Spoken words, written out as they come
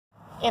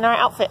in our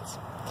outfits.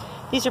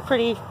 These are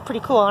pretty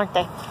cool, aren't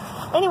they?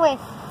 Anyway,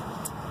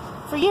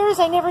 for years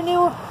I never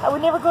knew, I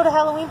would never go to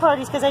Halloween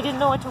parties because I didn't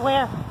know what to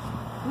wear.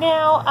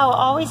 Now I'll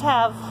always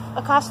have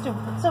a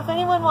costume. So if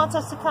anyone wants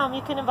us to come,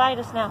 you can invite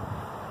us now,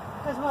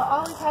 because we'll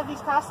always have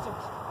these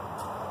costumes.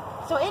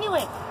 So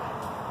anyway,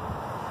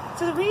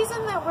 so the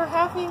reason that we're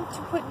having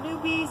to put new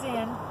bees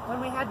in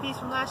when we had bees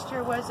from last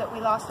year was that we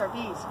lost our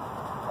bees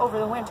over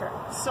the winter.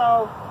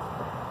 So,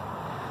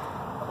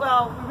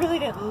 well, we really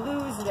didn't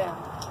lose them.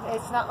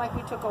 It's not like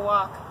we took a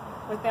walk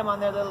with them on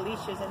their little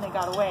leashes and they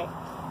got away.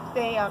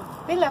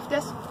 They left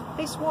us.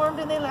 They swarmed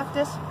and they left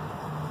us.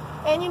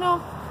 And you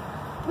know,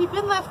 we've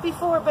been left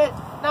before, but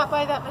not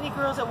by that many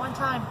girls at one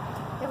time.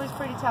 It was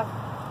pretty tough.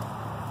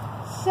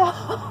 So,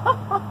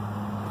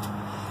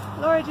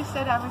 Laura just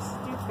said I was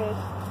stupid.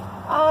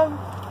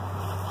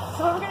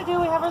 So what we're going to do,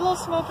 we have our little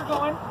smoker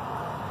going.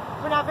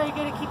 We're not very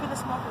good at keeping the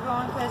smoker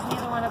going because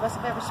neither one of us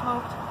have ever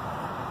smoked.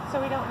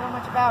 So we don't know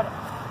much about it.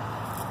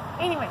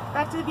 Anyway,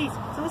 back to the bees.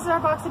 So this is our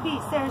box of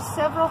bees. There's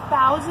several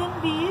thousand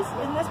bees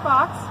in this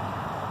box.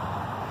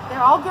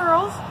 They're all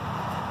girls,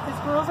 because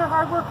girls are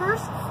hard workers.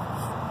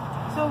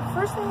 So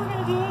first thing we're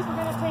going to do is we're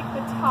going to take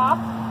the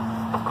top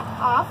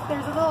off.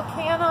 There's a little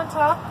can on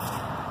top.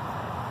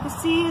 The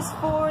C is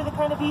for the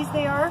kind of bees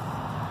they are.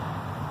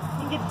 You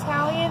can get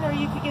Italian, or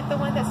you could get the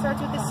one that starts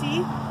with the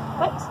C.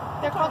 But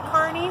they're called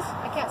carnies.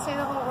 I can't say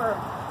the whole word.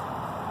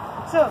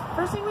 So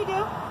first thing we do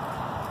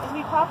is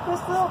we pop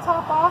this little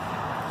top off.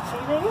 Are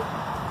you ready?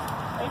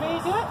 Are you ready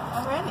to do it?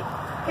 I'm ready.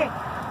 Okay.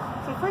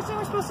 So first thing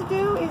we're supposed to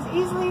do is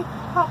easily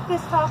pop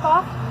this top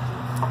off.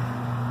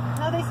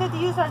 Now they said to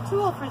use our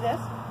tool for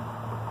this.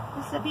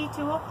 This is a bee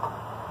tool.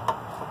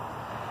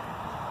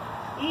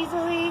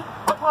 Easily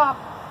pop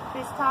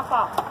this top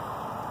off.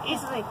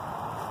 Easily.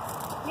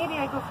 Maybe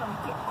I go from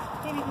here.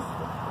 Maybe this is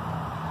good.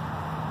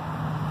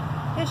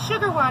 There's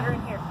sugar water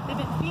in here. They've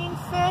been being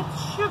fed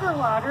sugar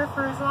water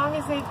for as long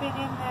as they've been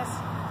in this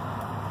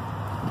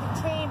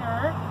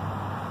container.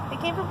 They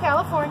came from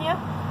California.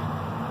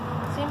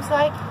 Seems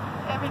like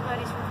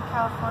everybody's from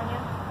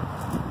California.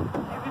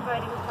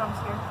 Everybody who comes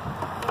here,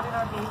 even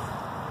our bees.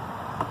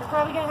 They're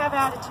probably going to have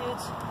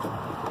attitudes.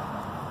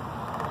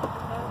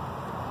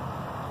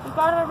 We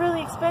bought them a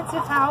really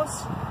expensive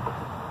house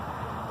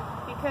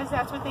because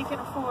that's what they can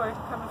afford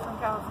coming from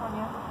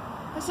California.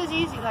 This is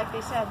easy, like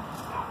they said.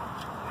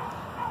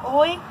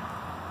 Oi,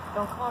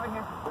 don't come over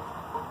here.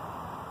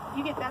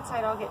 You get that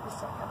side, I'll get this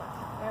side.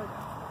 There we go.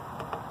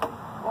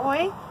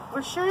 Oi,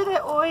 we're sure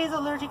that Oi is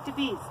allergic to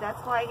bees.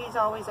 That's why he's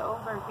always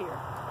over here.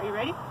 Are you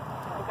ready?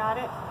 I got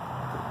it.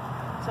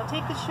 So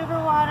take the sugar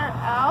water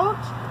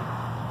out.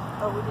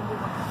 Oh, we didn't do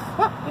one.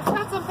 Oh, we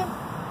forgot something.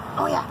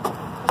 Oh yeah,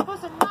 we're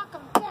supposed to knock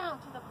them down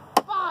to the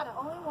bottom.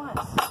 Only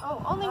once.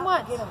 Oh, only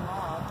once. Get them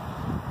out.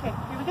 Okay,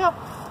 here we go.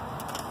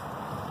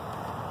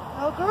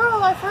 Oh girl,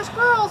 our first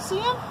girl, see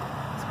him? I'm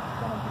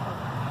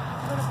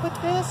gonna put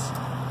this.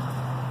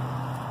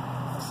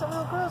 There's some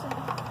little girls in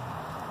there.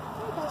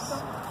 There you go, son.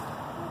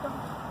 There you go.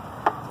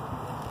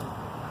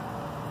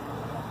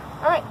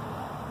 Alright.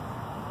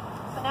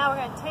 So now we're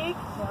gonna take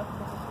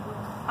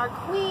our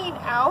queen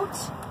out.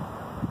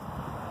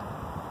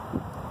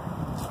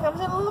 She comes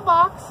in a little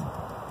box.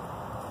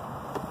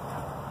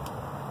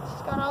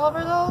 She's got all of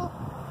her little,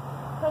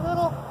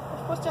 we're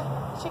supposed to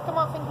shake them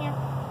off in here.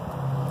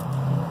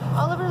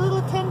 All of her little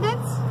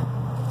attendants,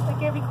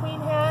 like every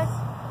queen has,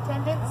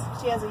 attendants.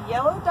 She has a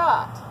yellow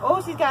dot.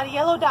 Oh, she's got a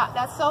yellow dot.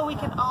 That's so we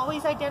can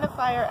always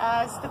identify her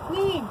as the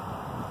queen.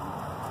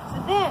 So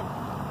then,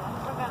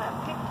 we're going to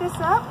pick this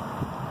up,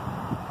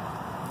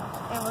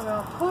 and we're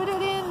going to put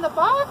it in the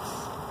box,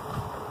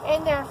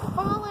 and they're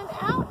falling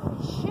out.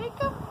 Shake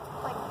them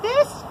like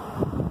this,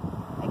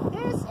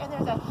 and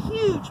there's a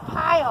huge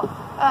pile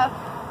of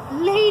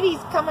ladies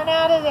coming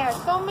out of there.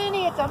 So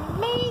many, it's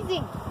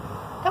amazing.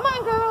 Come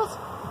on, girls.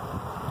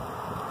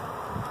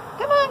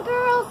 Come on,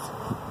 girls.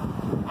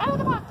 Out of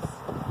the box.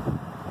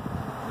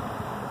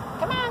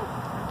 Come on.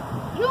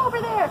 You over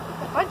there.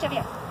 A bunch of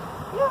you.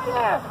 You over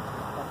there.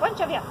 A bunch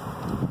of you.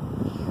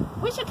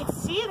 Wish you could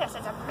see this.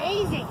 It's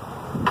amazing.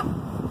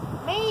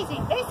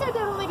 Amazing. They said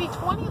there'd only be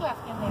 20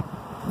 left in there.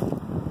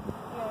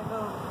 Yeah,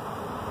 go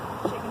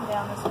shake them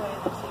down this way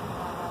and then shake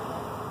them on that way.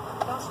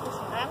 Don't squish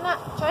them. I'm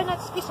not. Try not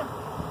to squish them.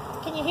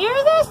 Can you hear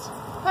this?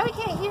 Probably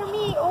can't hear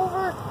me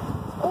over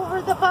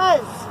the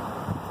buzz.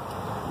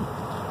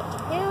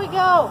 Here we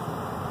go.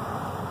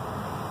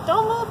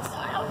 Don't move.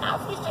 I don't know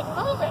if we should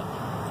move it.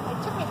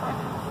 It took me for it.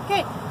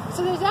 Okay,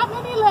 so there's that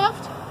many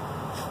left.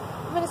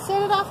 I'm going to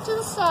set it off to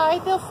the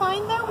side. They'll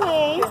find their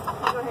way. Here,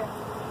 you go here.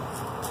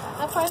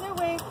 They'll find their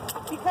way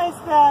because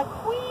the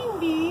queen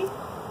bee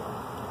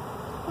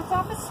puts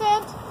off a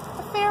scent,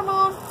 a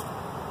pheromone,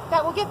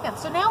 that will get them.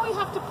 So now we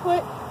have to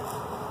put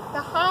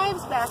the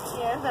hives back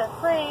in, the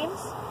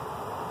frames,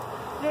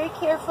 very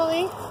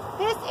carefully.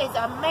 This is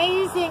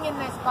amazing in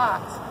this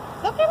box.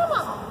 Look at them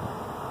all.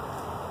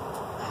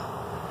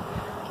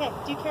 Okay,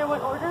 do you care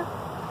what order?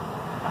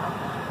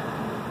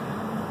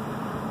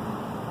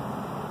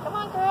 Come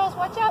on, girls,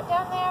 watch out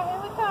down there. Here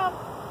we come.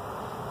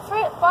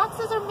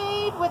 boxes are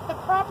made with the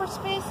proper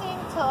spacing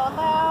to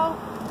allow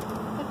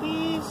the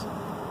bees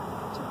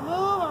to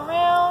move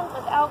around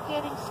without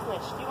getting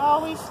squished. You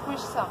always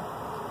squish some.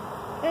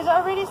 There's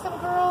already some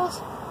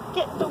girls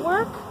getting to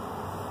work,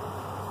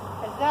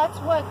 because that's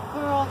what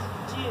girls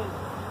do.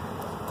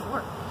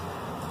 Work.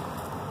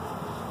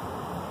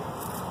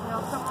 And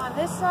I'll come on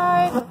this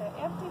side with an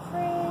empty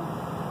frame.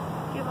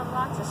 Give them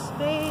lots of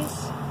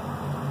space.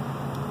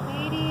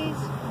 Ladies,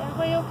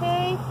 everybody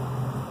okay?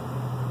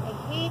 I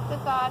hate the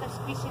thought of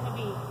squishing a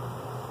bee.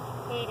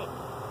 Hate it.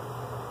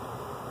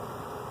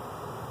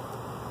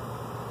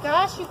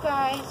 Gosh, you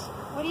guys,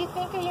 what do you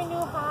think of your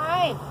new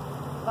hive?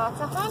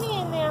 Lots of honey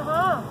in there,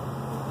 huh?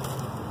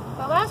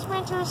 The last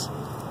renters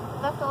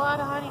left a lot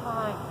of honey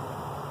behind.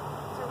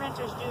 So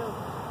renters do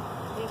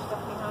leave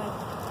stuff behind.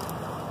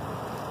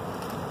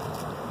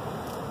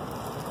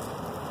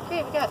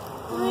 Okay, we got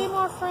 3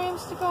 more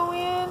frames to go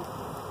in.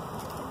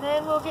 And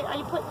then we'll get, are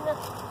you putting the...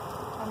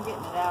 I'm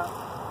getting it out.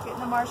 Getting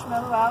the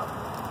marshmallow out.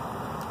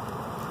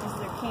 This is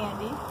their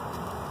candy.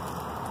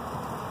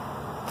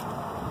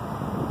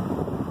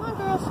 Come on,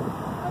 girls.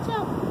 Watch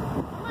out.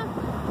 Come on.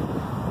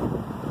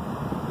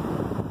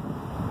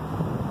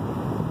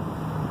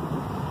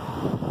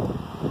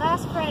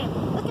 Last frame.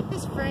 Look at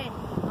this frame.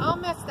 All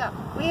messed up.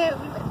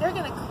 They're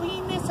going to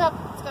clean this up.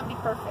 It's going to be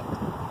perfect.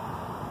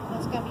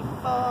 It's going to be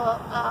full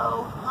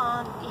of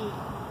honey.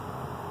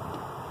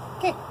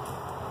 Okay.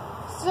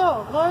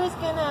 So, Laura's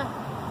gonna,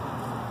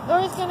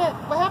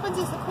 what happens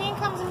is the queen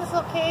comes in this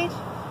little cage,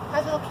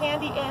 has a little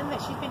candy in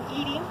that she's been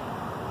eating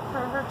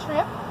for her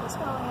trip. This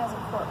one only has a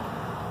cork.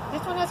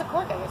 This one has a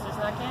cork, I guess. There's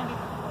not candy.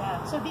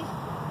 Yeah. So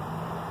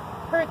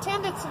her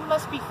attendants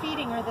must be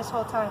feeding her this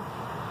whole time.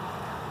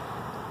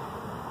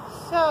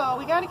 So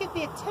we got to get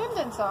the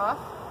attendants off.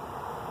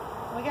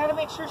 We got to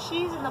make sure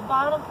she's in the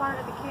bottom part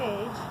of the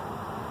cage.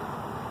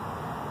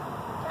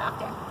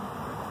 Okay.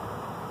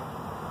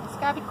 It's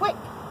got to be quick.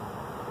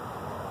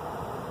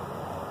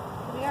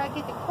 We got to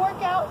get the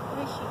cork out.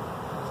 Where is she?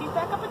 She's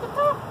back up at the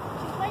top.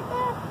 She's right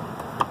there.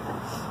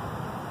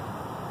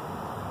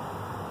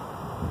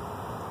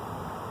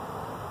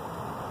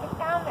 Get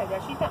down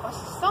there. She's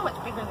so much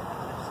bigger than the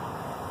others.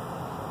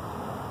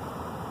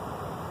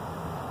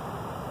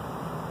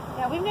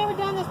 Yeah, we've never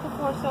done this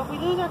before, so if we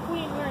lose our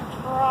queen, we're in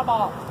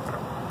trouble.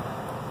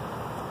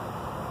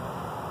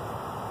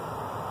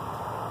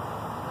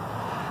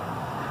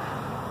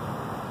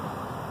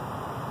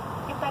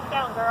 Get back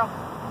down, girl.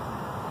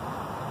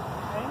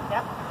 Ready?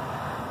 Yep.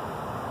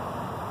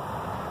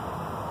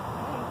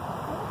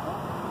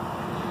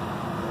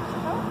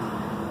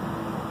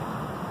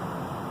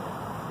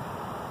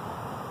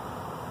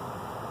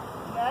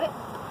 You got it?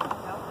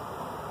 No.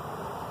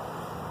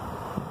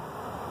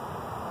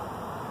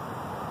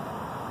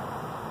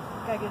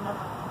 Gotta get another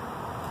one.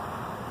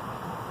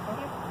 Right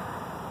here.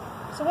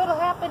 So what'll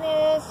happen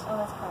is, Oh,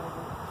 that's probably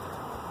good.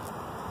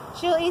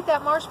 she'll eat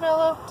that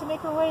marshmallow to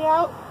make her way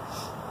out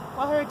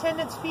while her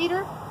attendants feed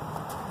her.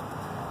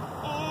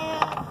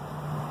 And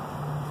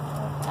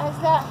as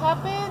that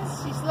happens,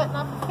 she's letting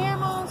off the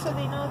pheromones so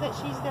they know that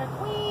she's their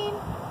queen.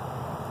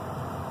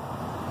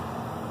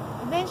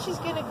 And then she's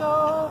gonna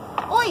go,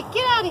 oi,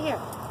 get out of here!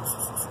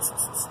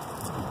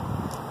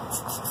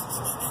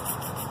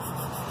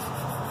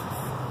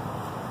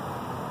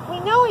 We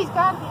know he's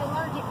got to be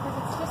allergic because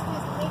it's just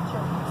his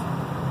nature.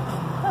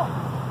 Oh.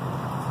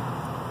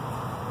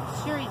 I'm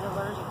sure he's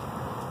allergic.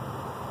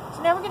 So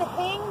now we're going to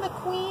hang the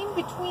queen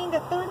between the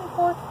 3rd and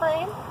 4th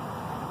frame.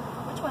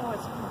 Which one was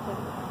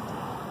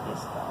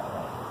this guy,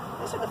 right?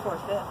 This is the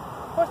 4th, 5th.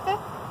 4th,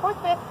 5th? 4th,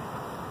 5th.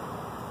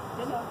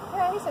 Didn't it?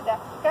 Yeah, he said that.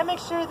 Got to make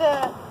sure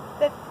the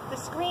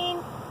screen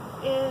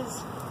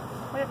is,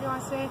 whatever you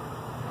want to say,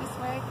 this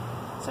way,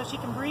 so she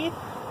can breathe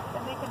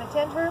and they can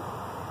attend her.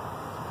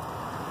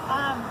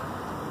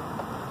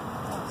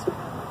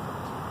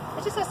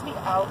 It just has to be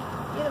out,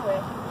 either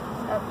way.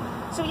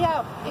 So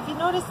yeah, if you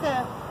notice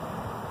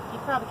you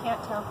probably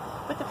can't tell,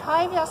 but the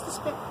hive has to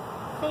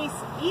face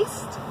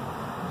east.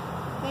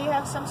 They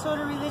have some sort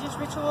of religious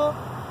ritual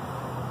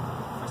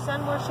for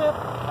sun worship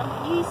on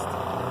the east.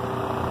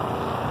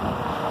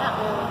 Not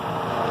really.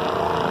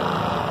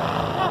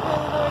 Not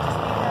really, Lord, just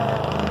made that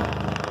up.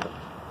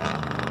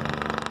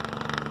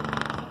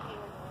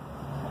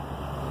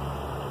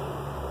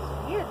 It's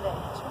weird that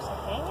you're supposed to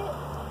hang it.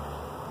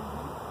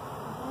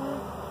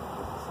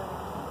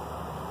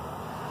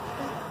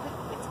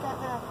 It's got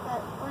that,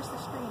 where's the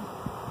screen?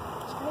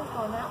 The screen's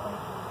going that way.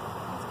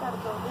 It's got to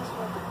go this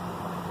way.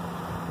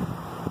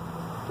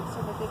 So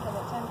that they can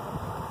attend them.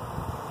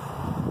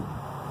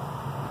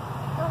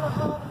 I don't know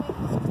how to make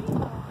the screen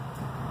go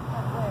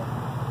that way.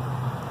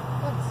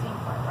 Doesn't seem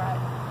quite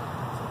right.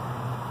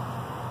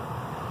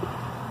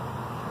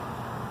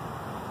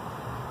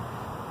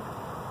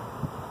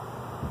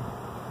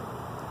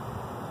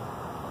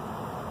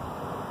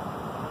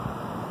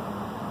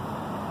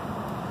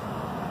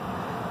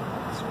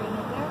 Screen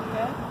right there,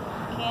 okay.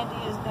 Candy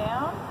is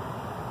down.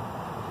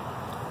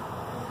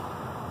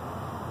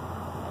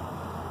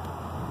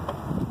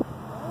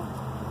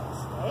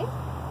 Stay.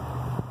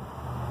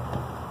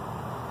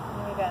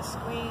 gotta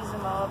squeeze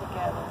them all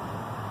together.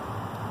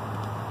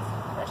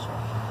 Pressure.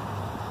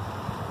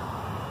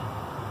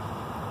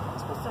 I'm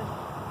supposed to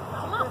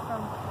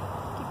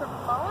keep her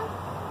from falling?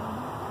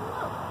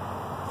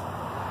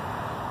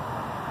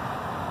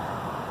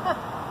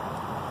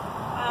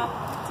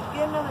 To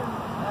get another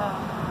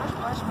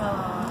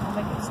marshmallow and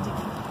make it sticky.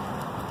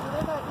 Well,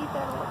 they're gonna eat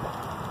that a little bit.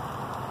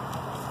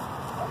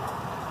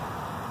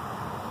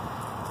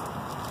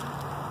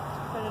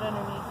 Put it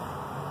underneath.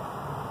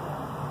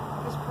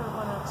 Just put it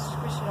on and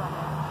squish it on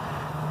there.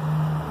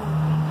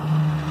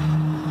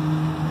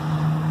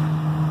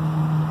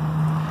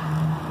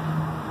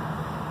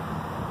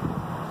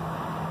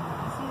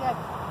 See that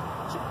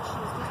chip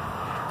cheese just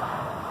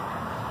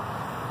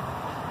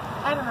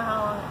I don't know how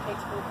long it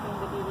takes for the thing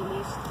to be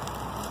released.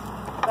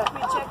 But Let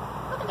me check.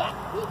 look at that.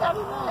 He got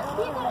it in there.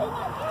 He got it in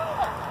there.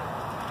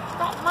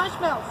 Got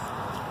marshmallows.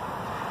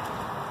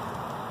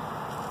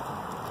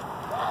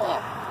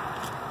 There.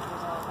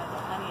 There's all kinds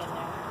of honey in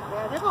there.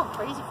 Yeah, they're going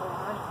crazy for the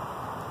honey.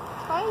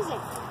 Crazy.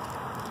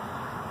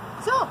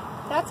 So,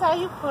 that's how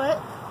you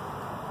put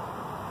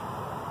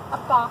a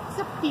box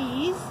of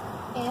bees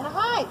in a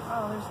hive.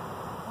 Oh, there's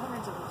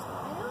hundreds of these.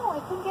 I know, I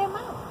couldn't get them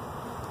out.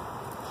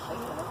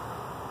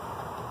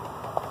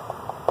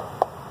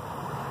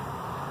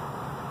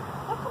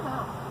 They'll come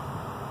out.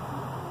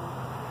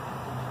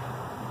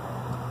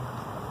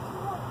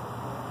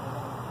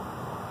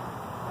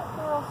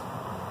 Girls.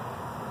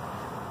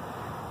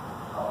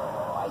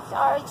 Oh, I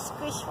saw it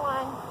squish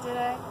one. Did I?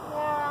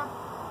 Yeah.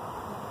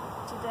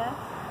 To death?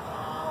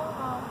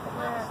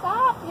 Yeah.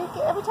 Stop!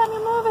 Every time you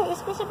move it, you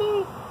squish a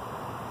bee.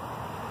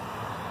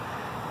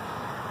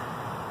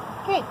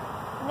 Okay,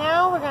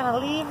 now we're gonna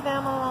leave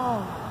them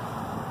alone.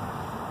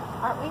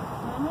 Aren't we?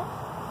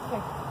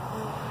 Okay.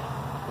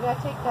 We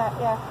gotta take that,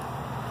 yeah.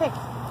 Okay.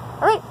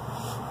 Alright.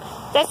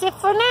 That's it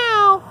for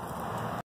now.